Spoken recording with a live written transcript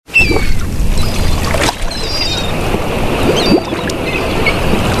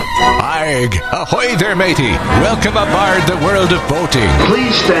Ahoy there, matey. Welcome aboard the world of boating.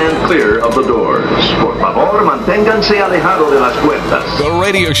 Please stand clear of the doors. Por favor, manténganse alejado de las puertas. The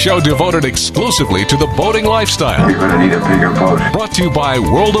radio show devoted exclusively to the boating lifestyle. You're going to need a bigger boat. Brought to you by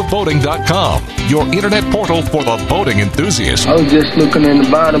worldofboating.com, your internet portal for the boating enthusiast. I was just looking into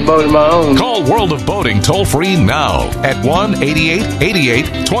buying a boat of my own. Call World of Boating toll-free now at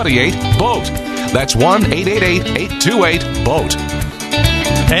 1-8888-28-BOAT. That's 1-888-828-BOAT.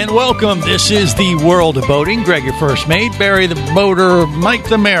 And welcome. This is the World of Boating. Greg, your first mate, Barry the boater, Mike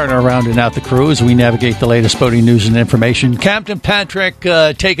the mariner, rounding out the crew as we navigate the latest boating news and information. Captain Patrick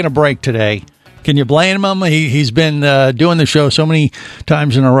taking a break today. Can you blame him? He's been doing the show so many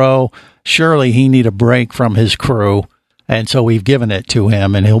times in a row. Surely he need a break from his crew, and so we've given it to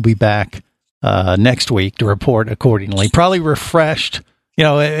him, and he'll be back next week to report accordingly. Probably refreshed,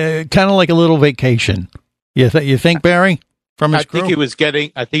 kind of like a little vacation. You think, Barry? From his crew? I think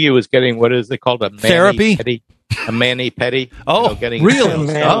he was getting what is it called, a therapy? A mani-pedi. Oh, really?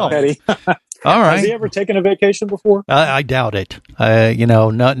 Mani-pedi. All right. Has he ever taken a vacation before? I doubt it.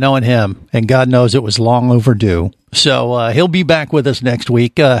 Not knowing him, and God knows it was long overdue. So he'll be back with us next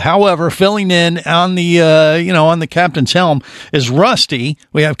week. However, filling in on the on the captain's helm is Rusty.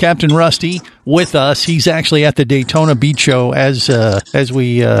 We have Captain Rusty with us. He's actually at the Daytona Beach Show as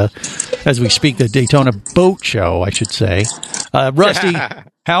we speak. The Daytona Boat Show, I should say. Rusty,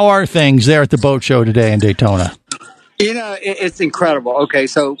 how are things there at the boat show today in Daytona? It's incredible. Okay,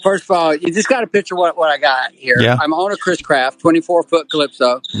 so first of all, you just got to picture what I got here. Yeah. I'm on a Chris Craft 24-foot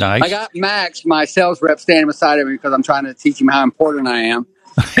Calypso. Nice. I got Max, my sales rep, standing beside me because I'm trying to teach him how important I am.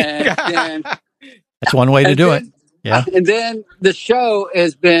 And then, that's one way to do it. Yeah. And then the show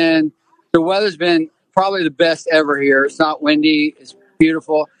the weather's been probably the best ever here. It's not windy. It's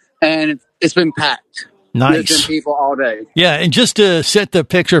beautiful. And it's been packed. Nice. There's been people all day. Yeah, and just to set the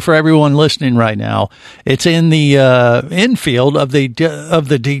picture for everyone listening right now, it's in the infield of the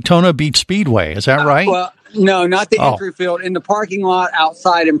Daytona Beach Speedway. Is that right? Well, no, not the entry field. In the parking lot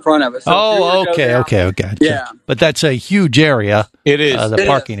outside in front of us. So okay. Yeah, but that's a huge area. It is the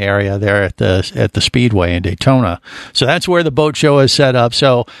parking area there at the Speedway in Daytona. So that's where the boat show is set up.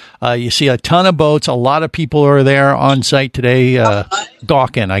 So you see a ton of boats. A lot of people are there on site today,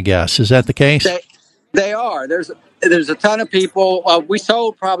 gawking. I guess, is that the case? They are. There's a ton of people. We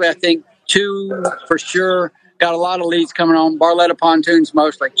sold probably, I think, 2 for sure. Got a lot of leads coming on. Barletta pontoons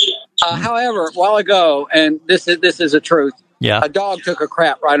mostly. However, a while ago, and this is a truth. Yeah. A dog took a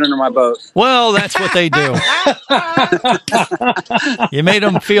crap right under my boat. Well, that's what they do. You made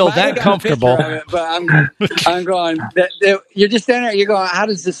them feel that comfortable. But I'm going. You're just standing there. You're going. How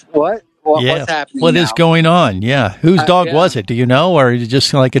does this? What? What's happening? What is going on? Yeah. Whose dog was it? Do you know? Or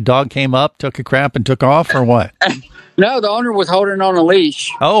just like a dog came up, took a crap, and took off, or what? No, the owner was holding on a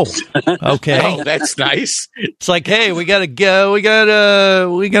leash. Oh, okay. Oh, that's nice. It's like, hey, we got a gift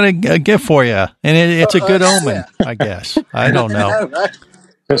for you, and it's a good omen, I guess. I don't know.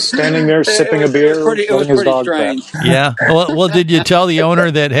 Just standing there sipping a beer, it was pretty strange. Yeah. Well, did you tell the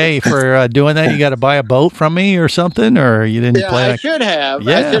owner that, hey, for doing that, you got to buy a boat from me or something, or you didn't play? I should have.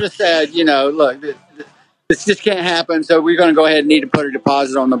 Yeah. I should have said, look, this just can't happen, so we're going to go ahead and need to put a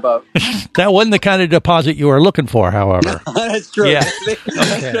deposit on the boat. That wasn't the kind of deposit you were looking for, however. That's true. Yeah. They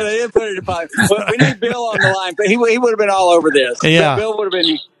didn't put a deposit. Well, we need Bill on the line, but he would have been all over this. Yeah. Bill would have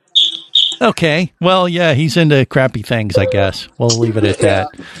been... Okay. Well, yeah, he's into crappy things, I guess. We'll leave it at that.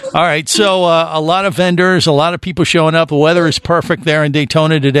 All right. So a lot of vendors, a lot of people showing up. The weather is perfect there in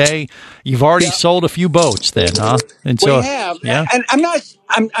Daytona today. You've already sold a few boats then, huh? And so, we have. Yeah. And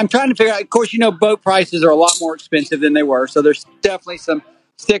I'm trying to figure out, of course, boat prices are a lot more expensive than they were. So there's definitely some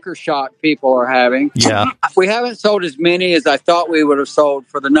sticker shock people are having. Yeah. We haven't sold as many as I thought we would have sold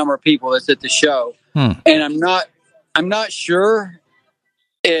for the number of people that's at the show. And I'm not sure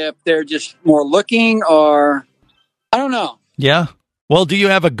if they're just more looking or I don't know. Yeah. Well, do you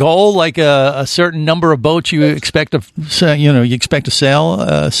have a goal, like a certain number of boats you expect to sell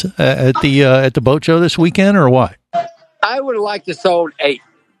at the boat show this weekend, or what? I would have liked to sold 8.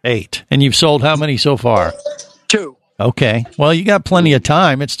 8. And you've sold how many so far? 2. Okay. Well, you got plenty of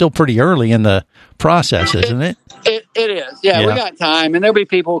time. It's still pretty early in the process, isn't it? It is. Yeah, we got time. And there'll be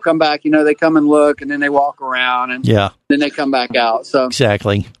people who come back, they come and look, and then they walk around, and then they come back out. So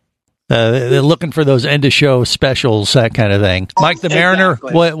exactly. They're looking for those end-of-show specials, that kind of thing. Mike the Mariner,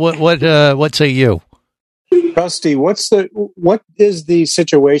 what say you? Rusty, what is the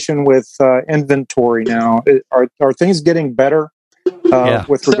situation with inventory now? Are things getting better? Yeah.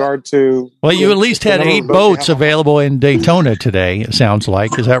 with regard to. Well, you at least had 8 boats available in Daytona today, it sounds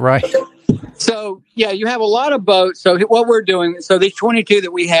like. Is that right? So, yeah, you have a lot of boats. So what we're doing, so these 22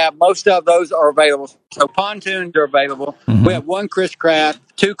 that we have, most of those are available. So pontoons are available. Mm-hmm. We have 1 Chris Craft,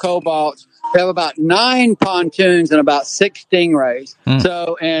 2 Cobalts. We have about 9 pontoons and about 6 Stingrays.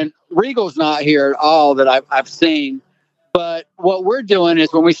 So, and Regal's not here at all that I've seen. But what we're doing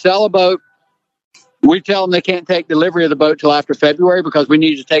is when we sell a boat, we tell them they can't take delivery of the boat till after February because we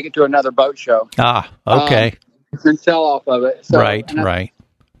need to take it to another boat show. Ah, okay. And sell off of it. So, Right.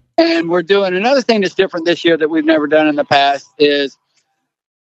 And we're doing another thing that's different this year that we've never done in the past is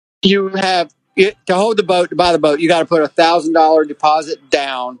you have to hold the boat, to buy the boat, you got to put $1,000 deposit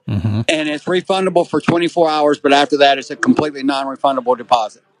down, and it's refundable for 24 hours. But after that, it's a completely non-refundable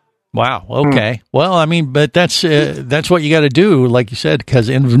deposit. Wow. Okay. Well, I mean, but that's what you got to do, like you said, because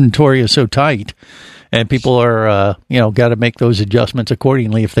inventory is so tight, and people are got to make those adjustments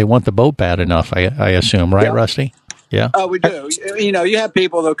accordingly if they want the boat bad enough. I assume, right, Rusty? Yeah. Oh, we do. You have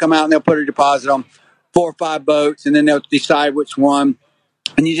people that'll come out and they'll put a deposit on 4 or 5 boats, and then they'll decide which one.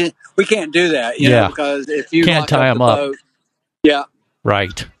 And we can't do that, you know, because if you can't tie them up. Boat, yeah.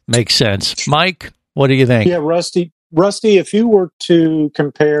 Right. Makes sense. Mike, what do you think? Yeah, Rusty, if you were to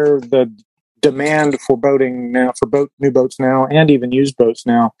compare the demand for boating now, for new boats now, and even used boats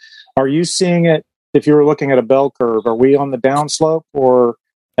now, are you seeing it? If you were looking at a bell curve, are we on the downslope, or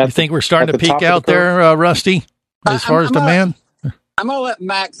you think we're starting to peak out there, Rusty? As far as demand, I'm going to let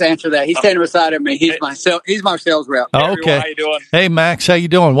Max answer that. He's standing beside of me. He's my sales rep. Oh, okay. How you doing? Hey, Max, how you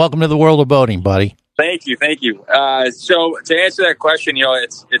doing? Welcome to the world of boating, buddy. Thank you. So to answer that question,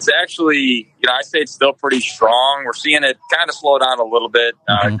 it's actually, I say it's still pretty strong. We're seeing it kind of slow down a little bit,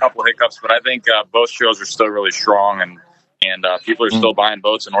 a couple of hiccups, but I think both shows are still really strong, and people are still buying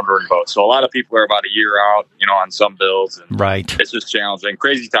boats and ordering boats. So a lot of people are about a year out, on some builds. And right. It's just challenging.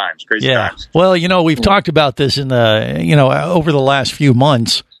 Crazy times. Well, we've talked about this in over the last few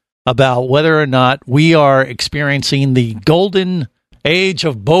months about whether or not we are experiencing the golden age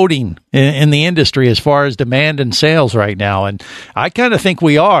of boating in the industry as far as demand and sales right now. And I kind of think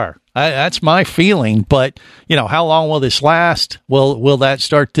we are. That's my feeling. But, how long will this last? Will that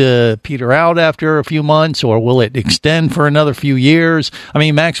start to peter out after a few months, or will it extend for another few years? I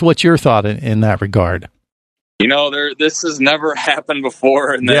mean, Max, what's your thought in that regard? This has never happened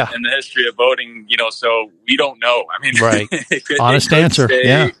before in the history of boating, so we don't know. I mean, right. Honest answer. Stay.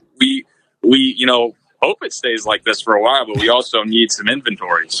 Yeah. We hope it stays like this for a while, but we also need some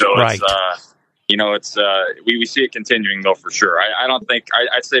inventory. So we see it continuing though for sure. I don't think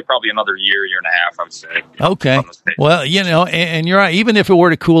I'd say probably another year and a half. I would say. Okay. Well, and you're right. Even if it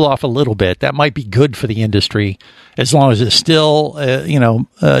were to cool off a little bit, that might be good for the industry as long as it's still,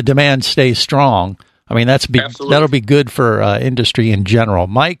 demand stays strong. I mean, that'll be good for industry in general.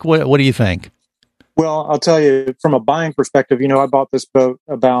 Mike, what do you think? Well, I'll tell you from a buying perspective. I bought this boat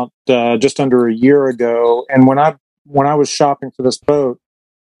about just under a year ago, and when I was shopping for this boat,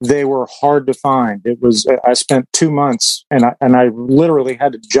 they were hard to find. I spent 2 months, and I literally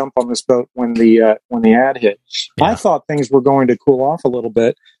had to jump on this boat when the ad hit. Yeah. I thought things were going to cool off a little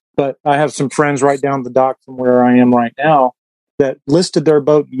bit, but I have some friends right down the dock from where I am right now that listed their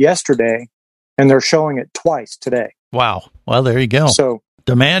boat yesterday, and they're showing it twice today. Wow. Well, there you go. So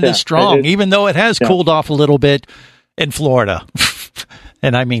demand is strong, even though it has cooled off a little bit in Florida.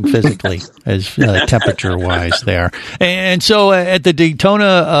 And I mean physically, as temperature-wise there. And so at the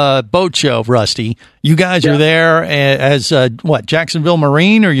Daytona Boat Show, Rusty, you guys are there as, Jacksonville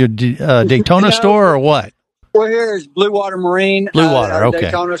Marine or your Daytona store or what? We're here as Blue Water Marine. Blue Water, okay.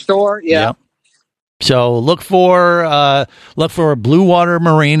 Daytona store, yeah. Yep. So look for a Blue Water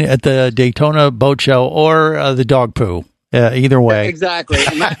Marine at the Daytona Boat Show or the Dog Poo. Either way. Exactly.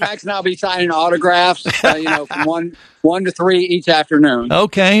 And Max and I'll be signing autographs, from 1 to 3 each afternoon.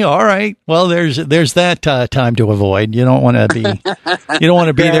 Okay. All right. Well, there's that time to avoid. You don't want to be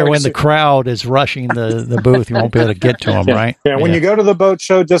there when the crowd is rushing the booth. You won't be able to get to them, right? Yeah. When you go to the boat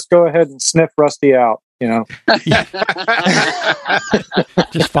show, just go ahead and sniff Rusty out.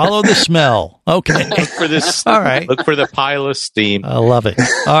 Just follow the smell. Okay. Look for this. All right. Look for the pile of steam. I love it.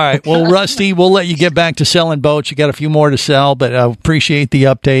 All right. Well, Rusty, we'll let you get back to selling boats. You got a few more to sell, but I appreciate the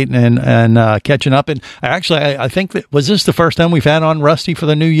update and catching up. And actually, I think was this the first time we've had on Rusty for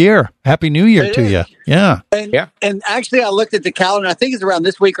the new year? Happy New Year to you. Yeah. And actually, I looked at the calendar. I think it's around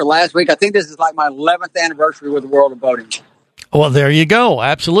this week or last week. I think this is like my 11th anniversary with the World of Boating. Well, there you go.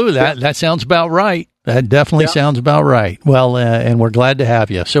 Absolutely. That sounds about right. That definitely sounds about right. Well, and we're glad to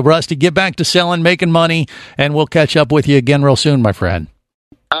have you. So, Rusty, get back to selling, making money, and we'll catch up with you again real soon, my friend.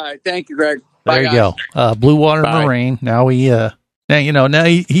 All right. Thank you, Greg. There you go. Blue Water Marine. Now we Now, now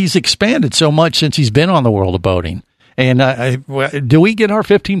he's expanded so much since he's been on the World of Boating. And do we get our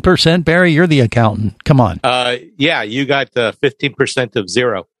 15%? Barry, you're the accountant. Come on. Yeah, you got 15% of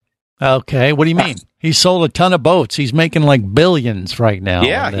zero. Okay, what do you mean? He sold a ton of boats. He's making like billions right now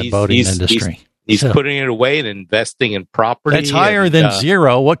in the boating industry. He's putting it away and investing in property. That's higher than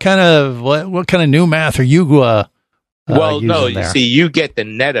zero. What kind of new math are you well, no, there? You see, you get the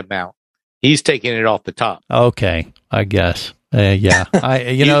net amount. He's taking it off the top. Okay, I guess. Yeah,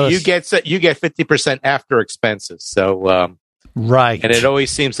 you get 50% after expenses. So right, and it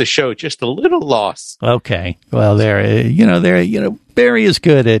always seems to show just a little loss. Okay, well, Barry is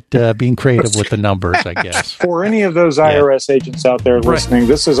good at being creative with the numbers, I guess. For any of those IRS agents out there listening,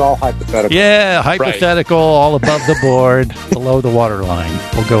 this is all hypothetical. Yeah, hypothetical, all above the board, below the waterline.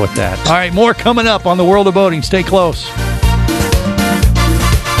 We'll go with that. All right, more coming up on the World of Boating. Stay close.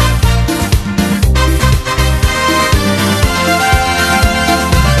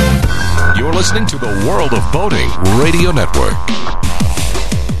 You're listening to the World of Boating Radio Network.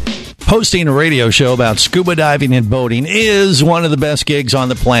 Hosting a radio show about scuba diving and boating is one of the best gigs on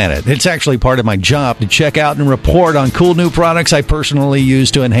the planet. It's actually part of my job to check out and report on cool new products I personally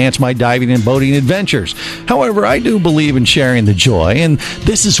use to enhance my diving and boating adventures. However, I do believe in sharing the joy, and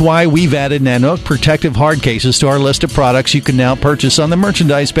this is why we've added Nanook protective hard cases to our list of products you can now purchase on the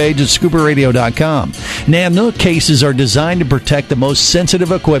merchandise page at scubaradio.com. Nanook cases are designed to protect the most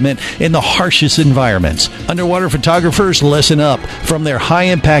sensitive equipment in the harshest environments. Underwater photographers, listen up. From their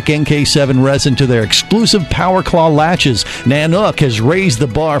high-impact NK7 resin to their exclusive Power Claw latches, Nanook has raised the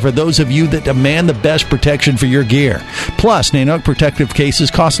bar for those of you that demand the best protection for your gear. Plus, Nanook protective cases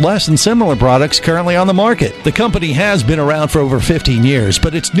cost less than similar products currently on the market. The company has been around for over 15 years,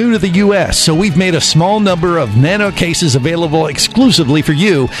 but it's new to the U.S., so we've made a small number of Nanook cases available exclusively for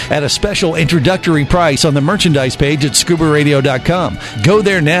you at a special introductory price on the merchandise page at scubaradio.com. Go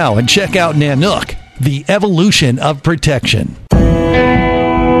there now and check out Nanook, the evolution of protection.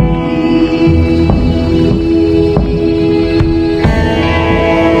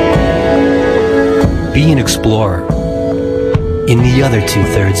 Be an explorer in the other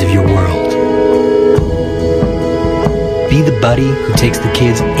two-thirds of your world. Be the buddy who takes the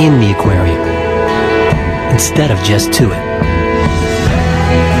kids in the aquarium instead of just to it.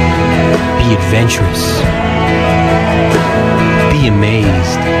 Be adventurous. Be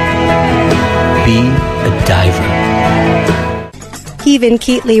amazed. Be a diver. Even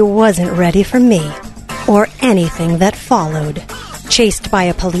Keatley wasn't ready for me or anything that followed. Chased by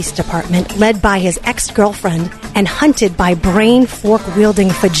a police department led by his ex-girlfriend and hunted by brain fork-wielding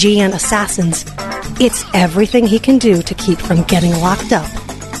Fijian assassins, it's everything he can do to keep from getting locked up,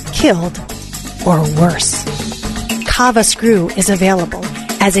 killed, or worse. Kava Screw is available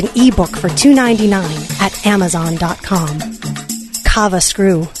as an ebook for $2.99 at Amazon.com. Kava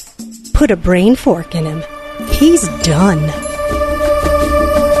Screw. Put a brain fork in him. He's done.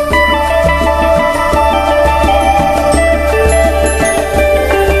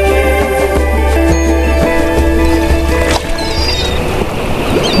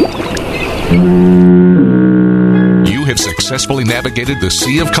 You have successfully navigated the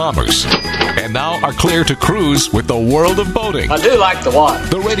Sea of Commerce and now are clear to cruise with the World of Boating. I do like the water.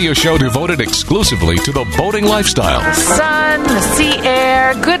 The radio show devoted exclusively to the boating lifestyle. The sun, the sea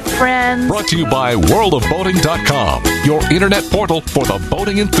air, good friends. Brought to you by worldofboating.com, your internet portal for the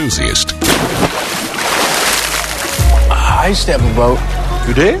boating enthusiast. I used to have a boat.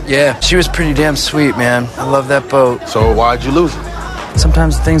 You did? Yeah, she was pretty damn sweet, man. I love that boat. So why'd you lose it?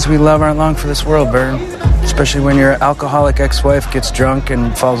 Sometimes the things we love aren't long for this world, Bird. Especially when your alcoholic ex-wife gets drunk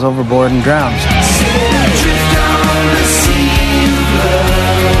and falls overboard and drowns.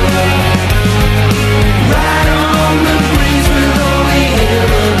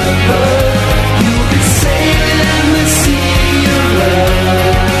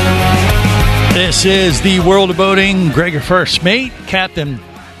 This is the World of Boating. Greg, your first mate, Captain.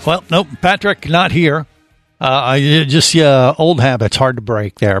 Well, nope, Patrick not here. Old habits, hard to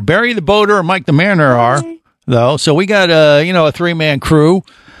break there. Barry the Boater and Mike the Mariner are, though. So we got a three-man crew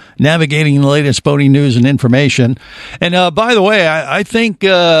navigating the latest boating news and information. And by the way, I think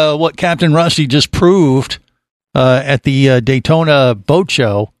what Captain Rusty just proved at the Daytona Boat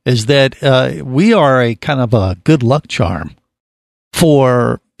Show is that we are a kind of a good luck charm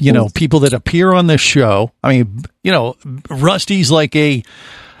for people that appear on this show. I mean, Rusty's like a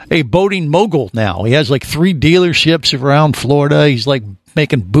boating mogul now. He has like 3 dealerships around Florida. He's like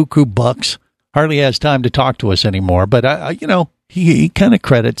making buku bucks. Hardly has time to talk to us anymore. But, he kind of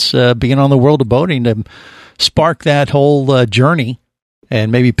credits being on the World of Boating to spark that whole journey and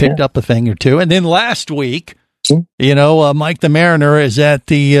maybe picked up a thing or two. And then last week, You know, Mike the Mariner is at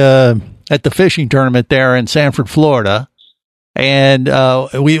the fishing tournament there in Sanford, Florida. And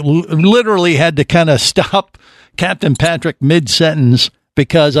we literally had to kind of stop Captain Patrick mid-sentence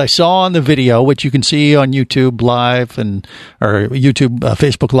because I saw on the video, which you can see on YouTube Live or YouTube,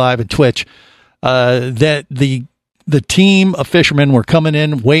 Facebook Live and Twitch, that the team of fishermen were coming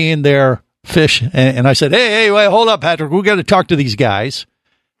in, weighing their fish. And I said, hey, wait, hold up, Patrick. We got to talk to these guys.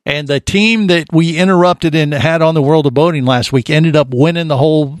 And the team that we interrupted and had on the World of Boating last week ended up winning the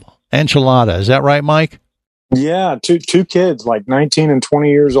whole enchilada. Is that right, Mike? Yeah, two kids, like 19 and 20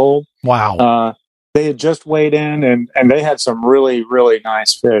 years old. Wow. They had just weighed in, and they had some really, really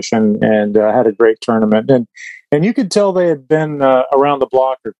nice fish, and had a great tournament. And you could tell they had been around the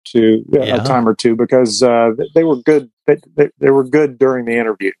block or two, a time or two, because they were good. They were good during the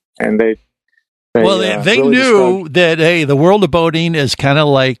interview, and they really knew that, hey, the World of Boating is kind of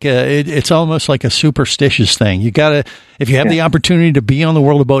like it's almost like a superstitious thing. You gotta, if you have the opportunity to be on the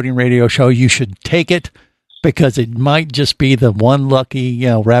World of Boating radio show, you should take it. Because it might just be the one lucky,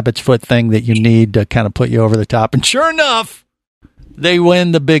 rabbit's foot thing that you need to kind of put you over the top. And sure enough, they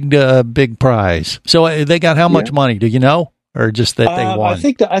win the big prize. So they got how much money? Do you know, or just that they won? I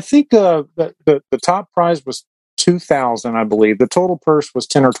think the top prize was $2,000, I believe. The total purse was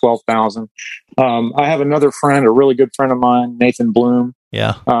 $10,000 or $12,000. I have another friend, a really good friend of mine, Nathan Bloom.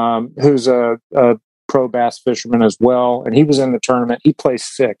 Yeah, who's a pro bass fisherman as well, and he was in the tournament. He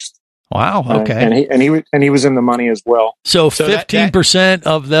placed 6th. Wow. Okay. And he was in the money as well. So 15%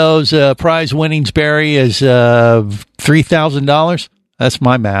 of those prize winnings, Barry, is $3,000. That's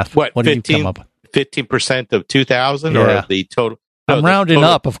my math. What 15, did you come up? 15% of 2,000 or the total? I'm rounding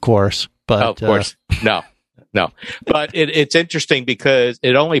up, of course. But of course, no. But it's interesting because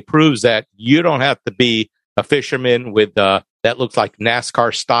it only proves that you don't have to be a fisherman with that looks like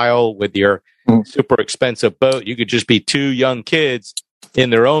NASCAR style with your super expensive boat. You could just be 2 young kids in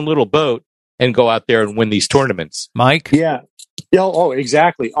their own little boat and go out there and win these tournaments. Mike? Yeah. Oh,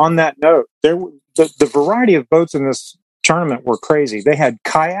 exactly. On that note, the variety of boats in this tournament were crazy. They had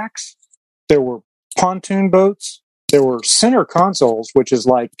kayaks, there were pontoon boats, there were center consoles, which is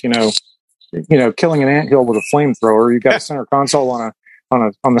like, killing an anthill with a flamethrower. You got a center console on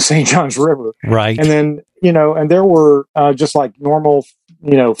the St. Johns River. Right. And then, and there were just like normal,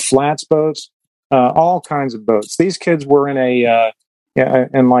 flats boats, all kinds of boats. These kids were in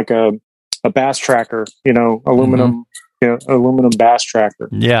like a bass tracker, aluminum, aluminum bass tracker.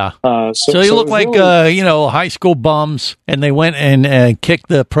 Yeah. So you look like, really, high school bums, and they went and kicked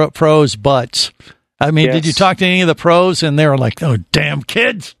the pros' butts. I mean, Did you talk to any of the pros, and they were like, "Oh, damn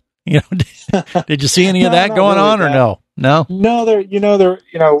kids." Did you see any of that going on, or no? No,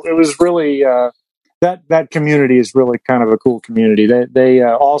 it was really that community is really kind of a cool community. They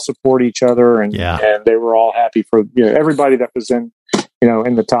all support each other, and they were all happy for everybody that was in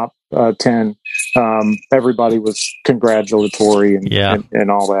the top 10. Everybody was congratulatory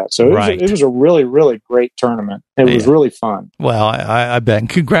and all that. So it was a really, really great tournament. It was really fun. Well, I bet. And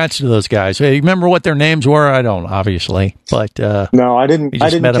congrats to those guys. Hey, you remember what their names were? I don't, obviously, but no, I didn't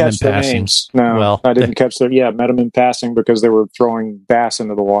catch their names. No, I didn't catch their. Yeah, met them in passing because they were throwing bass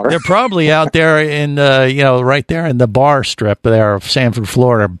into the water. They're probably out there in right there in the bar strip there of Sanford,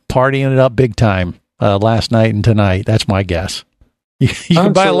 Florida, partying it up big time last night and tonight. That's my guess. You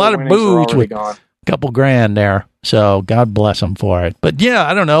can buy a lot of booze with a couple grand there. So God bless them for it. But yeah,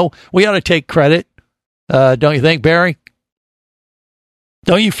 I don't know. We ought to take credit. Don't you think, Barry?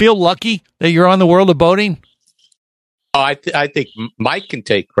 Don't you feel lucky that you're on the World of Boating? Oh, I think Mike can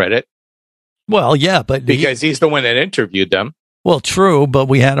take credit. Well, yeah, but because he's the one that interviewed them. Well, true, but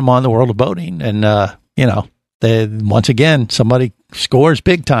we had him on the World of Boating, and once again, somebody scores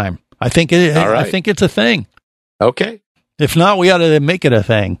big time. I think it's a thing. Okay. If not, we ought to make it a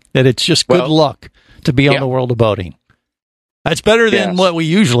thing that it's just good luck to be on the World of Boating. That's better than what we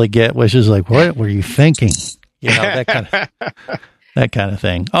usually get, which is like, what were you thinking? That kind of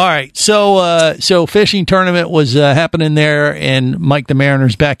thing. All right. So fishing tournament was happening there in Mike the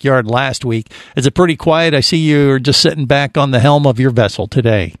Mariner's backyard last week. Is it pretty quiet? I see you're just sitting back on the helm of your vessel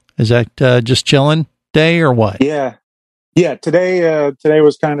today. Is that just chilling day or what? Yeah. Yeah, today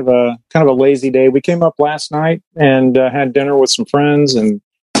was kind of a lazy day. We came up last night and had dinner with some friends and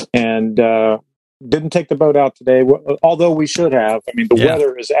didn't take the boat out today, although we should have. I mean, the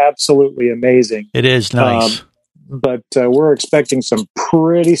weather is absolutely amazing. It is nice. But we're expecting some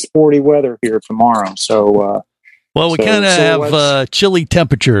pretty sporty weather here tomorrow. So, we kind of have chilly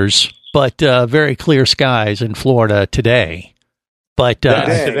temperatures, but very clear skies in Florida today. But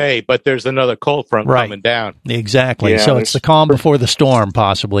today, but there's another cold front coming down. Exactly. Yeah, So it's the calm before the storm.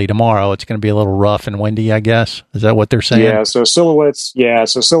 Possibly tomorrow, it's going to be a little rough and windy. I guess is that what they're saying? Yeah. So Silhouette's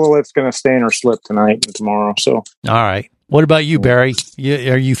going to stay in her slip tonight and tomorrow. So all right. What about you, Barry?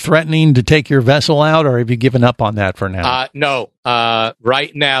 Are you threatening to take your vessel out, or have you given up on that for now? No.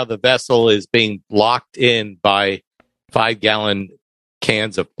 Right now, the vessel is being blocked in by 5-gallon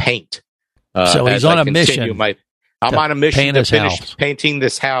cans of paint. So he's on a mission. I'm on a mission to finish painting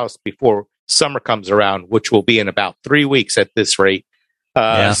this house before summer comes around, which will be in about 3 weeks at this rate.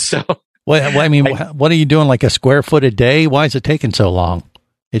 So, what are you doing? Like a square foot a day? Why is it taking so long?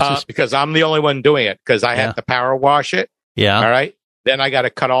 It's just because I'm the only one doing it. Because I have to power wash it. Yeah. All right. Then I got to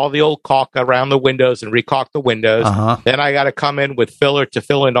cut all the old caulk around the windows and recaulk the windows. Then I got to come in with filler to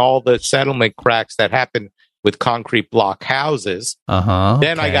fill in all the settlement cracks that happen with concrete block houses.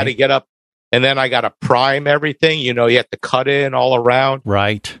 Then I got to get up. And then I got to prime everything. You have to cut in all around.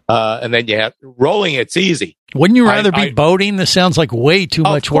 Right. And then rolling, it's easy. Wouldn't you rather be boating? This sounds like way too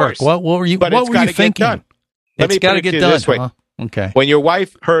much work. What were you thinking? It's got to get done. This way. Okay. When your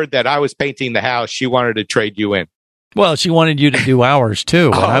wife heard that I was painting the house, she wanted to trade you in. Well, she wanted you to do ours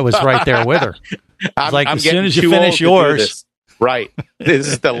too. And I was right there with her. As soon as you finish yours. Right. This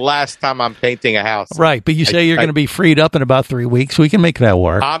is the last time I'm painting a house. Right. But you say you're going to be freed up in about 3 weeks. We can make that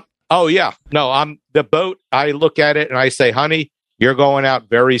work. Oh, yeah. No, I'm the boat. I look at it and I say, honey, you're going out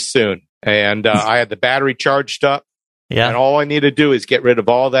very soon. And I had the battery charged up. Yeah. And all I need to do is get rid of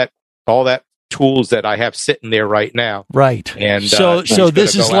all that tools that I have sitting there right now. Right. And so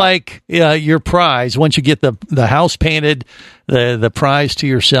this is like your prize. Once you get the house painted, the prize to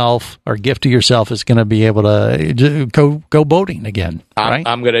yourself or gift to yourself is going to be able to go boating again. Right?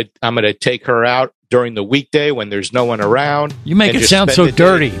 I'm gonna take her out during the weekday when there's no one around. You make it sound so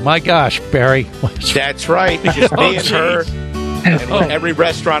dirty. My gosh, Barry. That's right. Just me and her. And every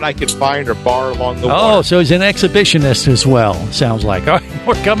restaurant I could find or bar along the water. Oh, so he's an exhibitionist as well, sounds like. All right,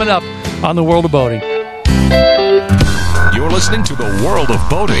 we're coming up on the World of Boating. You're listening to the World of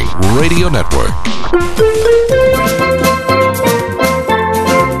Boating Radio Network.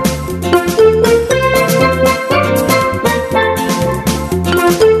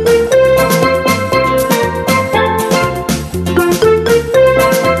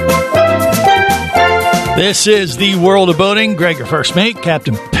 This is the World of Boating. Greg, your first mate.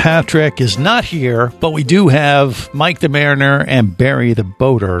 Captain Patrick is not here, but we do have Mike the Mariner and Barry the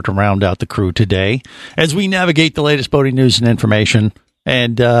Boater to round out the crew today as we navigate the latest boating news and information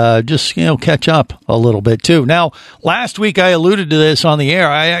and just, catch up a little bit too. Now, last week I alluded to this on the air.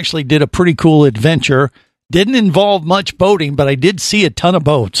 I actually did a pretty cool adventure. Didn't involve much boating, but I did see a ton of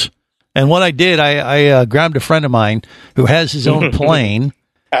boats. And what I did, I grabbed a friend of mine who has his own plane.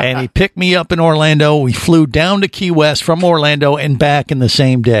 And he picked me up in Orlando. We flew down to Key West from Orlando and back in the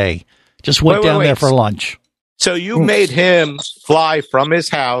same day. Just went down there for lunch. So you made him fly from his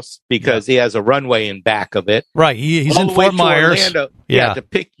house because he has a runway in back of it. Right. He's in Fort Myers. Orlando. He had to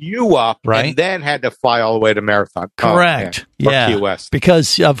pick you up and then had to fly all the way to Marathon. Correct. Key West.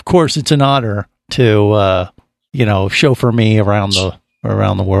 Because, of course, it's an honor to, chauffeur me around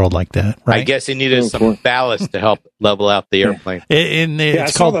the world like that, right? I guess he needed some ballast to help level out the airplane.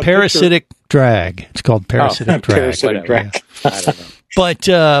 It's called parasitic drag. It's called parasitic drag. Parasitic drag. I don't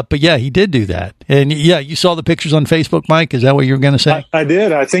know. But yeah, he did do that. And yeah, you saw the pictures on Facebook, Mike. Is that what you were going to say? I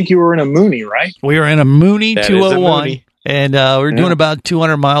did. I think you were in a Mooney, right? We were in a Mooney That 201, is a Mooney. and we were doing about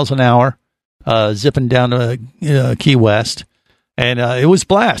 200 miles an hour, zipping down to Key West. And it was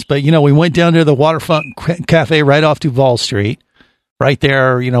blast. But, we went down to the Waterfront Cafe right off Duval Street. Right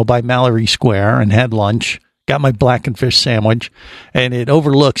there, by Mallory Square, and had lunch. Got my blackened fish sandwich, and it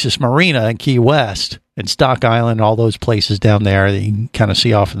overlooks this marina in Key West and Stock Island, all those places down there that you can kind of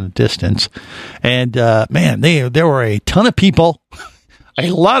see off in the distance. And man, there were a ton of people,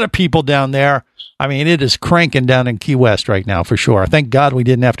 a lot of people down there. I mean, it is cranking down in Key West right now for sure. Thank God we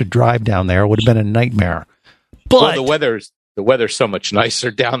didn't have to drive down there; it would have been a nightmare. But the weather's so much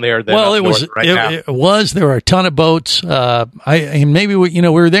nicer down there than now. It was. There were a ton of boats. We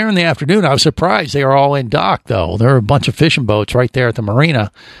were there in the afternoon. I was surprised they were all in dock though. There were a bunch of fishing boats right there at the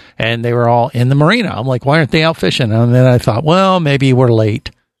marina, and they were all in the marina. I'm like, why aren't they out fishing? And then I thought, well, maybe we're late.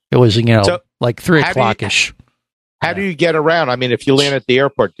 It was like 3 o'clock ish. How do you get around? I mean, if you land at the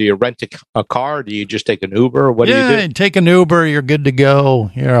airport, do you rent a car? Do you just take an Uber? What do you do? Take an Uber. You're good to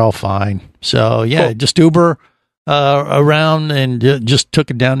go. You're all fine. So Cool. Just Uber around and just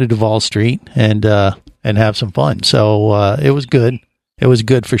took it down to Duval Street and have some fun. So it was good. It was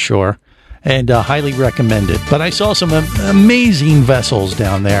good for sure, and highly recommended. But I saw some amazing vessels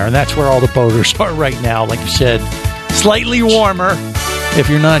down there, and that's where all the boaters are right now. Like you said, Slightly warmer if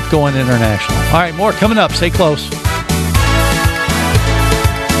you're not going international. All right, more coming up. Stay close.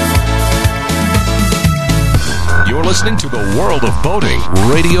 You're listening to the World of Boating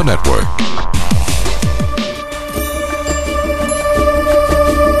Radio Network.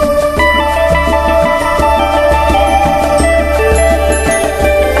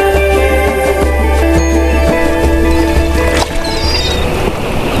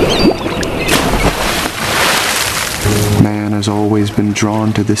 Man has always been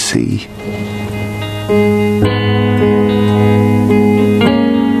drawn to the sea.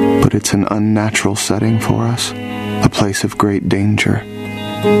 But it's an unnatural setting for us, a place of great danger.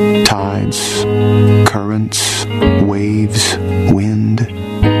 Tides, currents, waves, wind,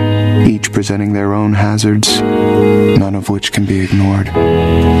 each presenting their own hazards, none of which can be ignored.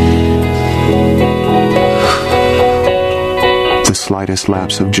 The slightest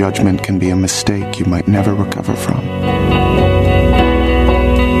lapse of judgment can be a mistake you might never recover from.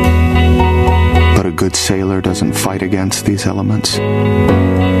 But a good sailor doesn't fight against these elements.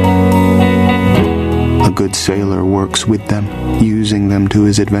 A good sailor works with them, using them to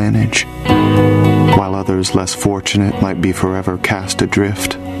his advantage, while others less fortunate might be forever cast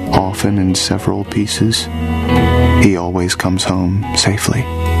adrift, often in several pieces. He always comes home safely.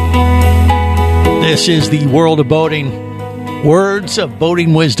 This is the World of Boating. Words of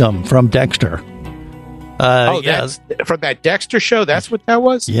boating wisdom from Dexter. That's from that Dexter show. That's what that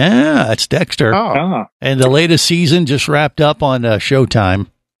was. Yeah, it's Dexter. Oh. And the latest season just wrapped up on Showtime.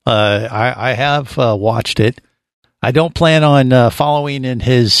 I have watched it. I don't plan on following in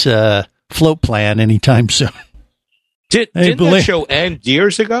his float plan anytime soon. Didn't that show end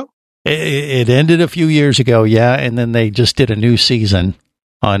years ago? It ended a few years ago, yeah, and then they just did a new season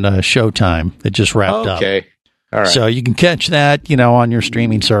on Showtime. It just wrapped up. Okay. All right. So you can catch that, on your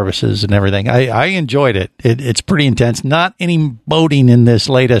streaming services and everything. I enjoyed it. It's pretty intense. Not any boating in this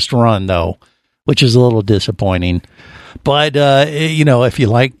latest run, though, which is a little disappointing. But, if you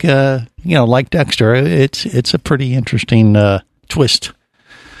like, like Dexter, it's a pretty interesting twist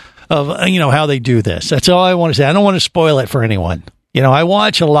of, how they do this. That's all I want to say. I don't want to spoil it for anyone. I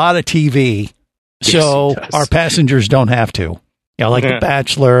watch a lot of TV, so our passengers don't have to. Like The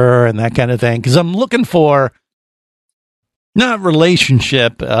Bachelor and that kind of thing. Because I'm looking for not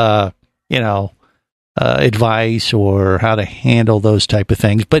relationship, advice or how to handle those type of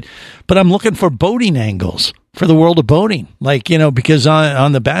things, but I'm looking for boating angles for the world of boating. Like, because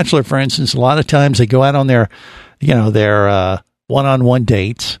on The Bachelor, for instance, a lot of times they go out on their one-on-one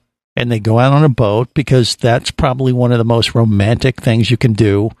dates and they go out on a boat because that's probably one of the most romantic things you can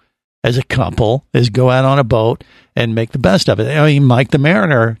do as a couple is go out on a boat and make the best of it. I mean, Mike the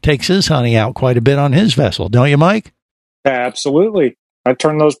Mariner takes his honey out quite a bit on his vessel. Don't you, Mike? Absolutely. I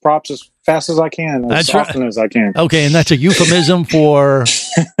turn those props as fast as I can, as often as I can. Okay, and that's a euphemism for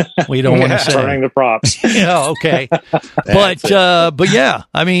we don't want to say turning the props. Yeah, okay. But yeah,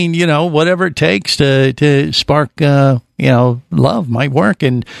 I mean, whatever it takes to spark love might work.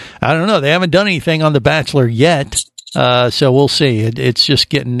 And I don't know, they haven't done anything on The Bachelor yet. So we'll see. It's just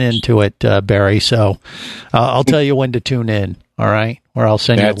getting into it, Barry. So I'll tell you when to tune in. All right, or I'll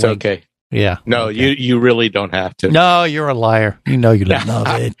send you a link. That's okay. Yeah. No, okay. You really don't have to. No, you're a liar. You know you don't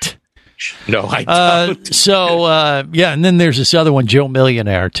love it. No, I don't. And then there's this other one, Joe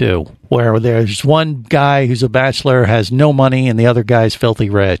Millionaire, too, where there's one guy who's a bachelor, has no money, and the other guy's filthy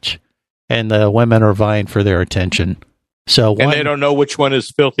rich, and the women are vying for their attention. So and they don't know which one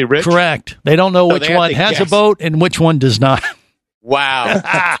is filthy rich? Correct. They don't know which one has a boat and which one does not. Wow.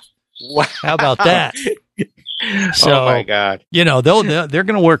 Wow. How about that? So, oh my God! They're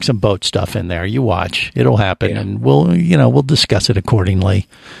going to work some boat stuff in there. You watch; it'll happen, and we'll discuss it accordingly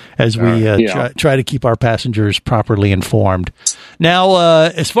as we try to keep our passengers properly informed. Now,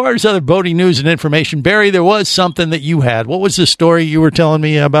 as far as other boating news and information, Barry, there was something that you had. What was the story you were telling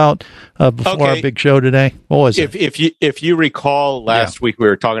me about before our big show today? What was it? If you recall, last week we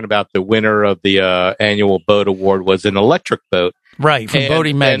were talking about the winner of the annual boat award was an electric boat. Right, from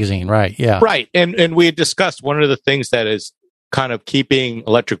Boating Magazine, right, yeah. Right, and we had discussed one of the things that is kind of keeping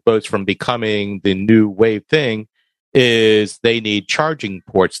electric boats from becoming the new wave thing is they need charging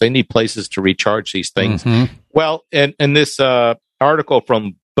ports. They need places to recharge these things. Mm-hmm. Well, and this article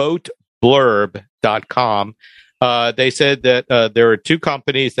from boatblurb.com, they said that there are two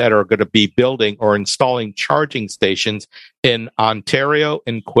companies that are going to be building or installing charging stations in Ontario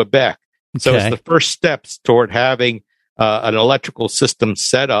and Quebec. So it's the first steps toward having an electrical system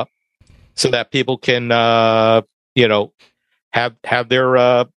set up so that people can, have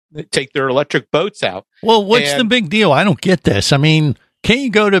their take their electric boats out. Well, what's the big deal? I don't get this. I mean, Can't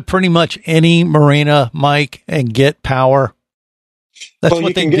you go to pretty much any marina, Mike, and get power? That's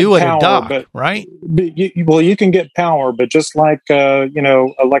what they do at a dock, right? You can get power, but just like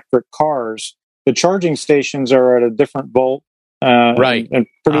electric cars, the charging stations are at a different volt, right, and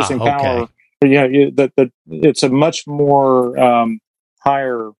producing power. Yeah, it's a much more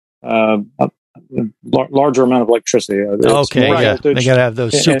higher, larger amount of electricity. They got to have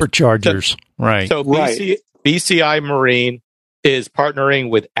those superchargers, right? So BCI Marine is partnering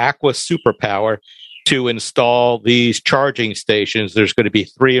with Aqua Superpower to install these charging stations. There's going to be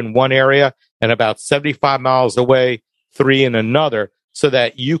 3 in one area and about 75 miles away, 3 in another, so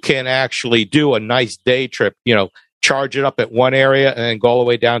that you can actually do a nice day trip, charge it up at one area and then go all the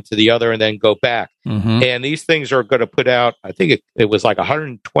way down to the other and then go back. Mm-hmm. And these things are going to put out, I think it was like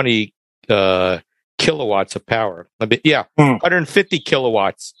 120 kilowatts of power. 150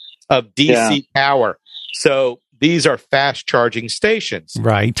 kilowatts of DC power. So these are fast charging stations.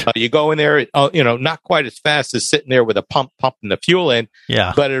 Right. You go in there, not quite as fast as sitting there with a pump pumping the fuel in.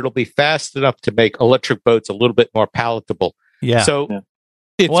 Yeah. But it'll be fast enough to make electric boats a little bit more palatable. Yeah. So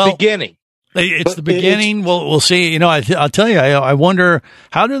it's beginning. It's the beginning. We'll see. I'll tell you. I wonder,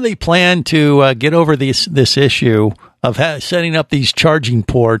 how do they plan to get over this issue of setting up these charging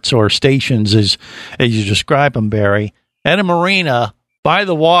ports or stations, as you describe them, Barry, at a marina by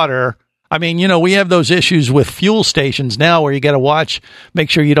the water? I mean, we have those issues with fuel stations now where you got to make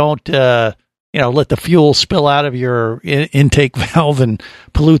sure you don't, let the fuel spill out of your intake valve and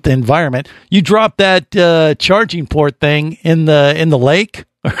pollute the environment. You drop that charging port thing in the lake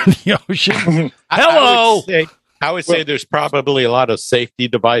or the ocean. Hello. I would say there's probably a lot of safety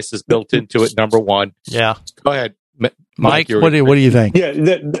devices built into it. Number one. Yeah. Go ahead, Mike. What do you think? Yeah,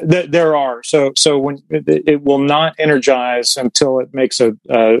 there are. So when it will not energize until it makes a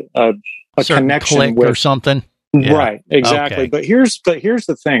connection with or something. Yeah. Right, exactly. Okay. But here's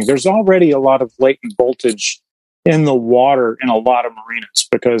the thing. There's already a lot of latent voltage in the water in a lot of marinas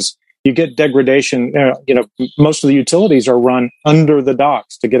because you get degradation. Most of the utilities are run under the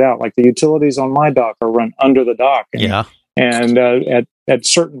docks to get out. Like the utilities on my dock are run under the dock. And at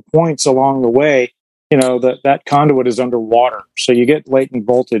certain points along the way, that conduit is underwater. So you get latent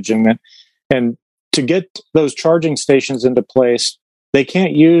voltage in it. And to get those charging stations into place, they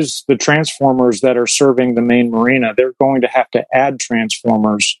can't use the transformers that are serving the main marina. They're going to have to add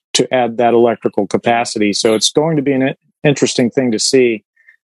transformers to add that electrical capacity. So it's going to be an interesting thing to see.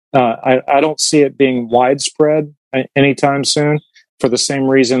 I don't see it being widespread anytime soon for the same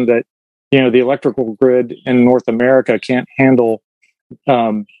reason that, the electrical grid in North America can't handle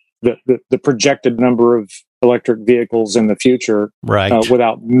the projected number of electric vehicles in the future, right?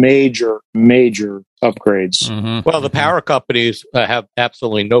 Without major upgrades. Mm-hmm. Well, the power companies have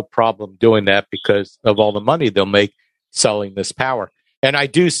absolutely no problem doing that because of all the money they'll make selling this power. And I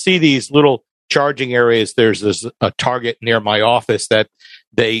do see these little charging areas. There's a Target near my office that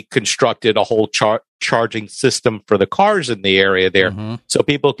they constructed a whole charging system for the cars in the area there. Mm-hmm. So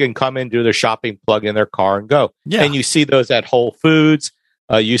people can come in, do their shopping, plug in their car and go. Yeah. And you see those at Whole Foods.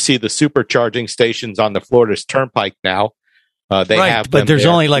 You see the supercharging stations on the Florida's Turnpike now. They have, but there's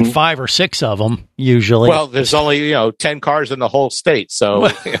only like 5 or 6 of them usually. Well, there's only 10 cars in the whole state. So,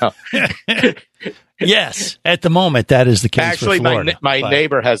 yes, at the moment that is the case. Actually, for Florida, my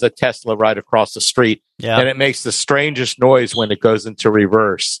neighbor has a Tesla right across the street, and it makes the strangest noise when it goes into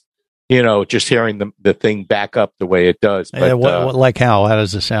reverse. Just hearing the thing back up the way it does. But, like how? How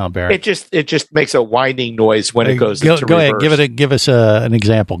does it sound, Barry? It just makes a whining noise when it goes into reverse. Go ahead, give us an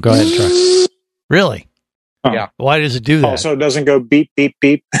example. Go ahead, try. Really? Yeah. Why does it do that? Also, it doesn't go beep, beep,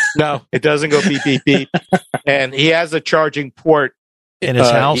 beep. No, it doesn't go beep, beep, beep. And he has a charging port in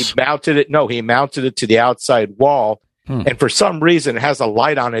his house. He mounted it to the outside wall. And for some reason, it has a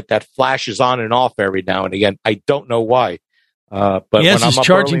light on it that flashes on and off every now and again. I don't know why. But he has his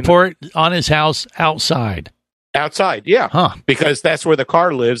charging port on his house outside. Outside, yeah. Huh. Because that's where the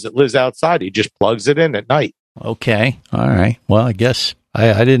car lives. It lives outside. He just plugs it in at night. Okay. All right. Well, I guess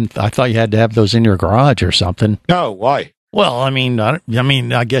I thought you had to have those in your garage or something. No, why? Well, I mean,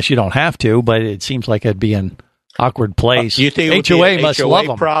 I guess you don't have to, but it seems like it'd be an awkward place. You think HOA must love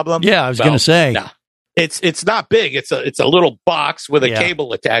them. Problem? Yeah, I was going to say. No. It's not big. It's a little box with a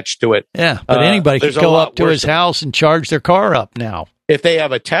cable attached to it. Yeah, but anybody can go up to his house and charge their car up now. If they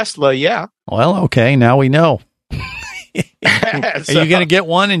have a Tesla, yeah. Well, okay, now we know. Are you going to get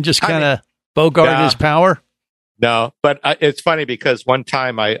one and just kind of bogart his power? No, but it's funny because one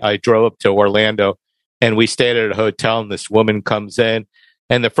time I drove up to Orlando and we stayed at a hotel and this woman comes in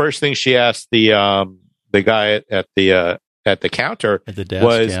and the first thing she asked the guy at the counter at the desk,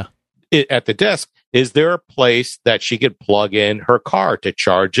 was at the desk, is there a place that she could plug in her car to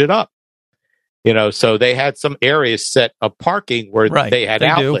charge it up? So they had some areas set of parking where they had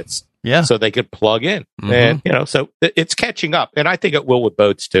outlets. Yeah. So they could plug in. And, so it's catching up. And I think it will with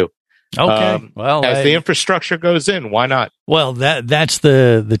boats too. Okay. As the infrastructure goes in, why not? Well, that's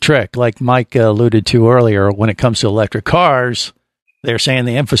the trick. Like Mike alluded to earlier, when it comes to electric cars, they're saying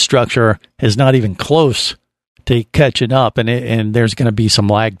the infrastructure is not even close to catching up, and there's going to be some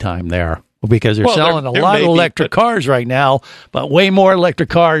lag time there because they're selling a lot of electric cars right now, but way more electric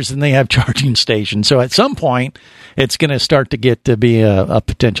cars than they have charging stations. So at some point, it's going to start to get to be a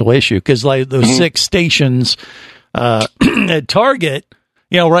potential issue because like those 6 stations at Target.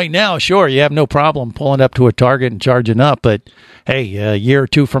 Right now, sure, you have no problem pulling up to a Target and charging up. But hey, a year or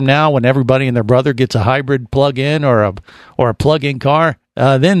two from now, when everybody and their brother gets a hybrid plug-in or a plug-in car,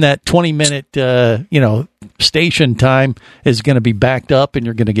 then that 20-minute station time is going to be backed up, and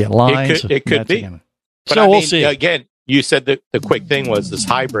you're going to get lines. It could be. But we'll see. Again, you said that the quick thing was this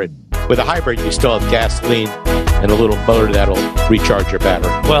hybrid. With a hybrid, you still have gasoline and a little motor that'll recharge your battery.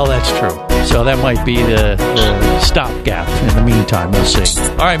 Well, that's true. So that might be the stopgap. In the meantime, we'll see.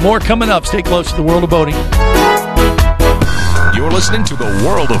 All right, more coming up. Stay close to the World of Boating. You're listening to the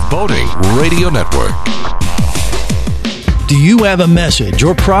World of Boating Radio Network. Do you have a message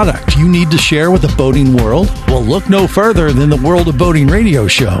or product you need to share with the boating world? Well, look no further than the World of Boating radio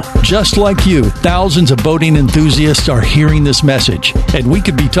show. Just like you, thousands of boating enthusiasts are hearing this message, and we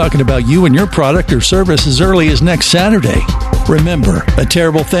could be talking about you and your product or service as early as next Saturday. Remember, a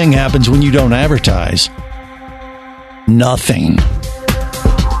terrible thing happens when you don't advertise. Nothing.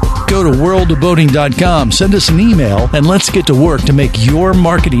 Go to worldofboating.com, send us an email, and let's get to work to make your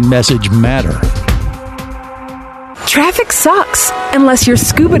marketing message matter. Traffic sucks, unless you're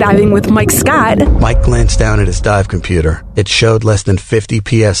scuba diving with Mike Scott. Mike glanced down at his dive computer. It showed less than 50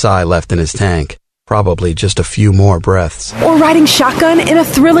 PSI left in his tank. Probably just a few more breaths. Or riding shotgun in a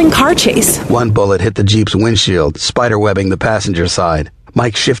thrilling car chase. One bullet hit the Jeep's windshield, spiderwebbing the passenger side.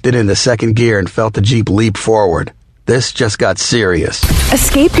 Mike shifted into second gear and felt the Jeep leap forward. This just got serious.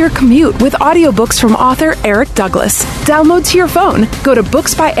 Escape your commute with audiobooks from author Eric Douglas. Download to your phone. Go to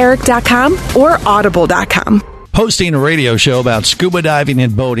booksbyeric.com or audible.com. Hosting a radio show about scuba diving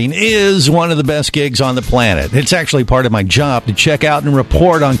and boating is one of the best gigs on the planet. It's actually part of my job to check out and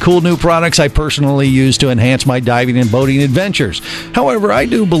report on cool new products I personally use to enhance my diving and boating adventures. However, I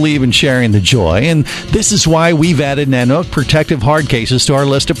do believe in sharing the joy, and this is why we've added Nanook protective hard cases to our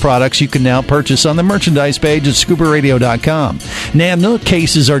list of products you can now purchase on the merchandise page at scubaradio.com. Nanook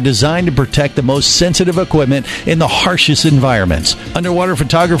cases are designed to protect the most sensitive equipment in the harshest environments. Underwater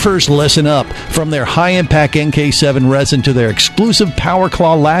photographers, listen up. From their high-impact NK7 resin to their exclusive Power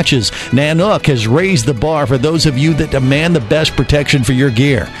Claw latches, Nanook has raised the bar for those of you that demand the best protection for your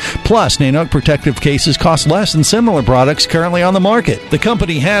gear. Plus, Nanook protective cases cost less than similar products currently on the market. The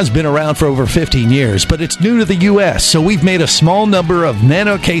company has been around for over 15 years, but it's new to the U.S., so we've made a small number of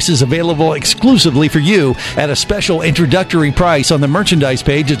Nanook cases available exclusively for you at a special introductory price on the merchandise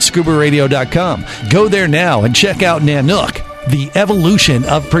page at scubaradio.com. Go there now and check out Nanook, the evolution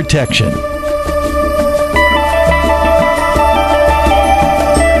of protection.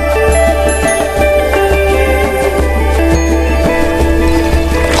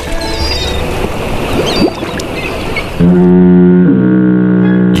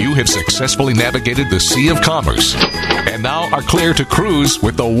 You have successfully navigated the Sea of Commerce and now are clear to cruise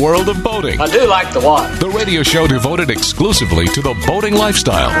with the World of Boating. I do like the water. The radio show devoted exclusively to the boating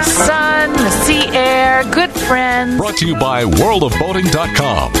lifestyle. The sun, the sea air, good friends. Brought to you by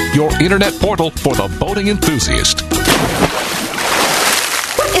worldofboating.com, your internet portal for the boating enthusiast.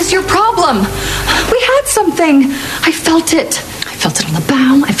 What is your problem? We had something. I felt it. I felt it on the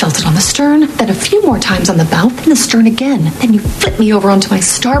bow, I felt it on the stern, then a few more times on the bow, then the stern again. Then you flipped me over onto my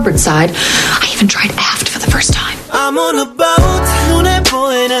starboard side. I even tried aft for the first time. I'm on a boat. 눈에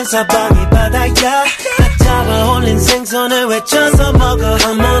보이는 사방이 바다야. 잡아올린 생선을 외쳐서 먹어.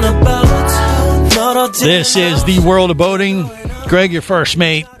 I'm on a boat. This is the World of Boating. Greg, your first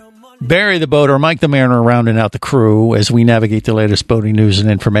mate. Barry the boater, Mike the mariner, rounding out the crew as we navigate the latest boating news and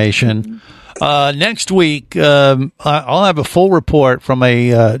information. Next week, I'll have a full report from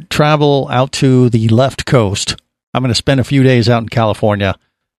a travel out to the left coast. I'm going to spend a few days out in California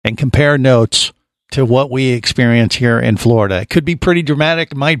and compare notes to what we experience here in Florida. It could be pretty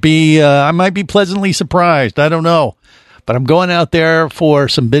dramatic. It might be, I might be pleasantly surprised. I don't know. But I'm going out there for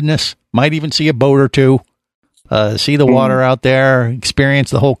some business. Might even see a boat or two. See the water out there, experience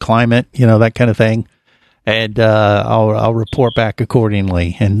the whole climate, that kind of thing. And I'll report back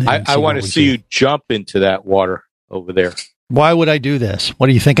accordingly. And I want to see you jump into that water over there. Why would I do this? What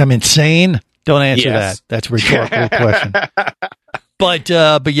do you think? I'm insane? Don't answer Yes. that. That's a rhetorical question. But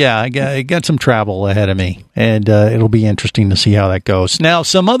yeah, I got some travel ahead of me, and it'll be interesting to see how that goes. Now,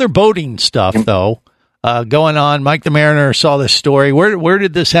 some other boating stuff, though, going on. Mike the Mariner saw this story. Where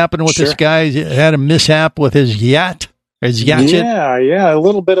did this happen with this guy? He had a mishap with his yacht. His yacht. Yeah, a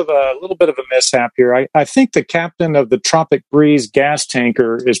little bit of a mishap here. I think the captain of the Tropic Breeze gas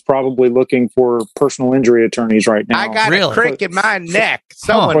tanker is probably looking for personal injury attorneys right now. I got a crick in my neck.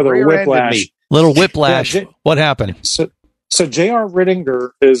 Someone for the rear-ended whiplash. me. Little whiplash. What happened? So J.R. Rittinger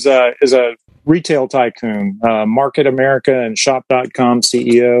is a retail tycoon, Market America and Shop.com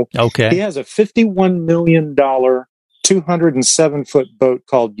CEO. Okay. He has a $51 million 207-foot boat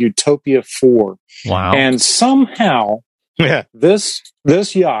called Utopia 4. Wow. And somehow this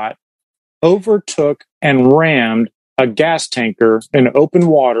yacht overtook and rammed a gas tanker in open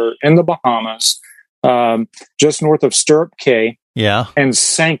water in the Bahamas, just north of Stirrup Cay. Yeah. And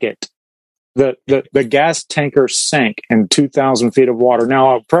sank it. The gas tanker sank in 2,000 feet of water.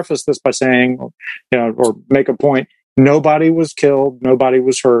 Now, I'll preface this by saying, or make a point, nobody was killed, nobody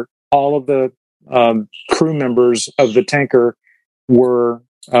was hurt. All of the crew members of the tanker were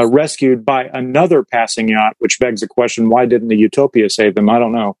rescued by another passing yacht, which begs the question, why didn't the Utopia save them? I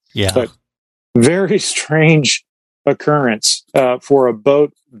don't know. Yeah. But very strange occurrence for a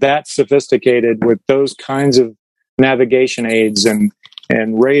boat that sophisticated with those kinds of navigation aids and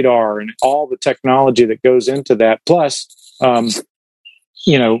radar and all the technology that goes into that. Plus,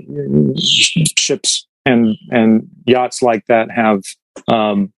 ships and yachts like that have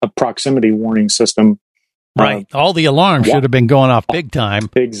a proximity warning system. Right. All the alarms should have been going off big time.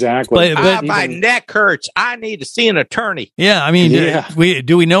 Exactly. But my neck hurts. I need to see an attorney. Yeah. I mean,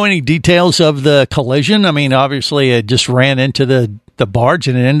 do we know any details of the collision? I mean, obviously it just ran into the barge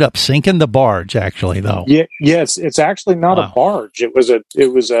and it ended up sinking the barge, actually, though. Yes, it's actually not a barge. It was a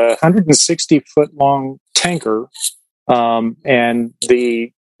 160-foot long tanker, and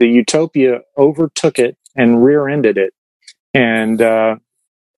the Utopia overtook it and rear-ended it, and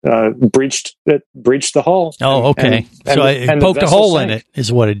breached the hull. Oh, okay. So it poked a hole in it,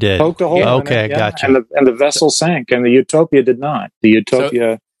 is what it did. Poked a hole. Okay, in it, gotcha. And the vessel sank, and the Utopia did not. The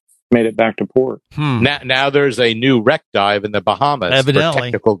Utopia made it back to port. Now there's a new wreck dive in the Bahamas Evidently. for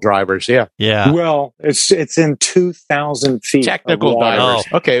technical drivers. Yeah. Well, it's in 2,000 feet. Technical of water. divers.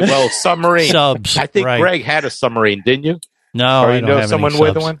 Okay. Well, submarine. Subs. I think right. Greg had a submarine, didn't you? No, or I you don't know have someone any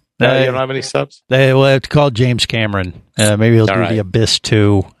with subs. one? No, you don't have any subs? It's called James Cameron. Maybe he'll do the Abyss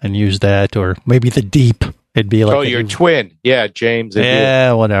 2 and use that, or maybe the Deep. It'd be like your twin. Yeah, James.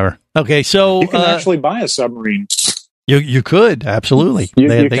 Yeah, whatever. Okay, so you can actually buy a submarine. You could, absolutely.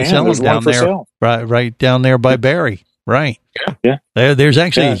 They can. sell There's them down one for there, sale. right down there by Barry. Right. Yeah. There's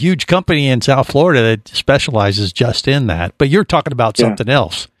actually a huge company in South Florida that specializes just in that. But you're talking about something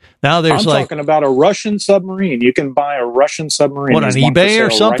else. Now there's I'm talking about a Russian submarine. You can buy a Russian submarine. What, on eBay or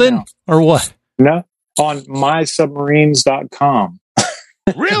something? Right or what? No, on mysubmarines.com.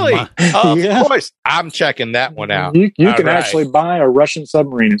 Really? Of course. I'm checking that one out. You can actually buy a Russian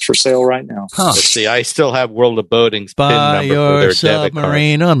submarine. It's for sale right now. Let's see. I still have World of Boating's PIN Buy number for your their debit card.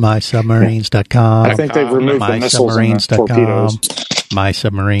 submarine on mysubmarines.com. I think they've removed the missiles and the torpedoes.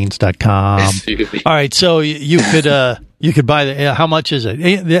 mysubmarines.com. All right, so you could buy the. How much is it?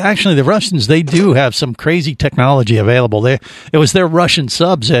 Actually, the Russians, they do have some crazy technology available. It was their Russian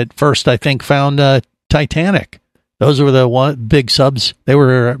subs at first, I think, found Titanic. Those were the big subs. They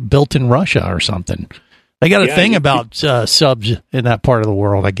were built in Russia or something. They got a thing about subs in that part of the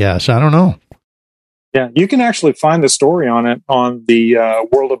world, I guess. I don't know. Yeah, you can actually find the story on it on the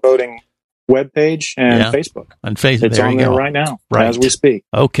World of Boating webpage and Facebook. On Facebook, it's on there right now, as we speak.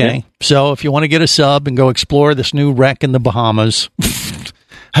 Okay, yeah. So if you want to get a sub and go explore this new wreck in the Bahamas,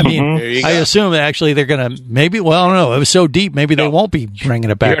 I mean, I assume actually they're going to I don't know. It was so deep, maybe they won't be bringing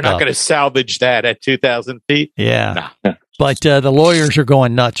it back. You're not going to salvage that at 2,000 feet. Yeah. But the lawyers are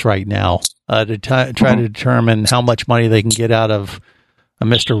going nuts right now to try to determine how much money they can get out of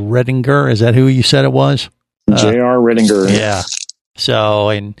Mr. Rittinger. Is that who you said it was? J.R. Rittinger. Yeah.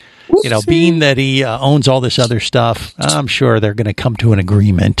 So, and being that he owns all this other stuff, I'm sure they're going to come to an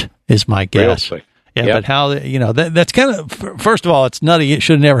agreement, is my guess. Really? Yeah, but how, that's kind of, first of all, it's nutty. It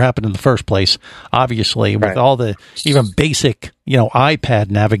should have never happened in the first place, obviously, with all the even basic, iPad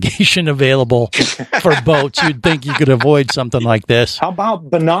navigation available for boats. You'd think you could avoid something like this. How about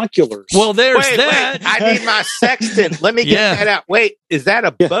binoculars? Well, there's that. Wait, I need my sextant. Let me get that out. Wait, is that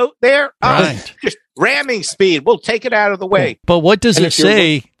a boat there? Right. Just ramming speed. We'll take it out of the way. But what does it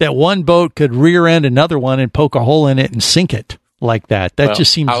say that one boat could rear end another one and poke a hole in it and sink it? Like that. That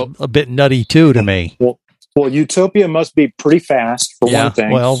just seems a bit nutty too to me. Well, Utopia must be pretty fast for one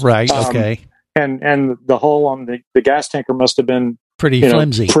thing. Well, right. Okay. and the hole on the gas tanker must have been pretty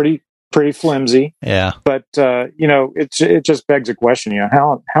flimsy. Pretty flimsy. Yeah. But it just begs a question.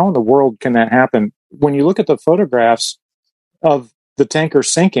 How in the world can that happen? When you look at the photographs of the tanker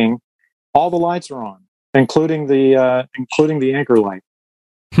sinking, all the lights are on, including the anchor light.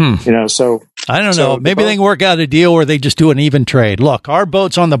 So I don't know. Maybe they can work out a deal where they just do an even trade. Look, our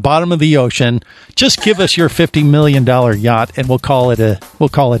boat's on the bottom of the ocean. Just give us your $50 million yacht, and we'll call it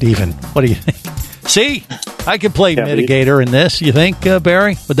even. What do you think? See, I could play mitigator in this. You think,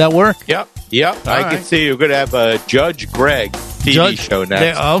 Barry? Would that work? Yep. I can see you're going to have a Judge Greg TV show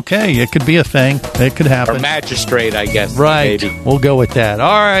next. Okay, it could be a thing. It could happen. Or magistrate, I guess. Right. Maybe. We'll go with that. All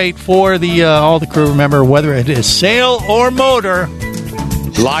right. For the all the crew, remember, whether it is sail or motor,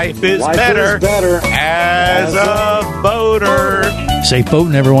 life is better as a boater. Safe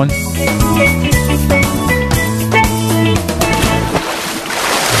boating, everyone.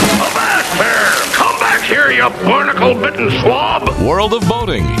 Here, you barnacle-bitten swab! World of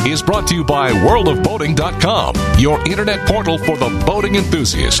Boating is brought to you by worldofboating.com, your internet portal for the boating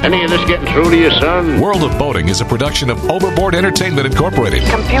enthusiast. Any of this getting through to you, son? World of Boating is a production of Overboard Entertainment Incorporated.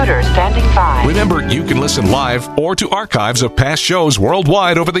 Computer standing by. Remember, you can listen live or to archives of past shows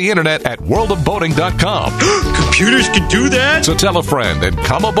worldwide over the internet at worldofboating.com. Computers can do that? So tell a friend and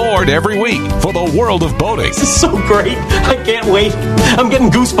come aboard every week for the World of Boating. This is so great. I can't wait. I'm getting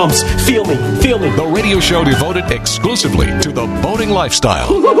goosebumps. Feel me. The radio show devoted exclusively to the boating lifestyle.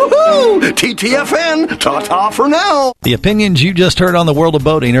 TTFN, ta-ta for now. The opinions you just heard on the World of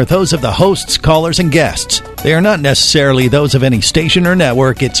Boating are those of the hosts, callers, and guests. They are not necessarily those of any station or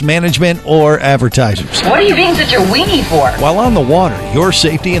network, its management, or advertisers. What are you being such a weenie for? While on the water, your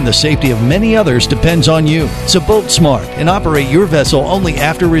safety and the safety of many others depends on you. So boat smart and operate your vessel only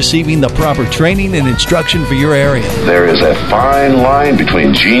after receiving the proper training and instruction for your area. There is a fine line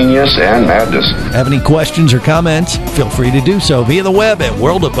between genius and madness. Have any questions or comments? Feel free to do so via the web at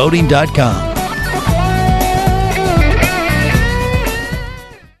worldofboating.com.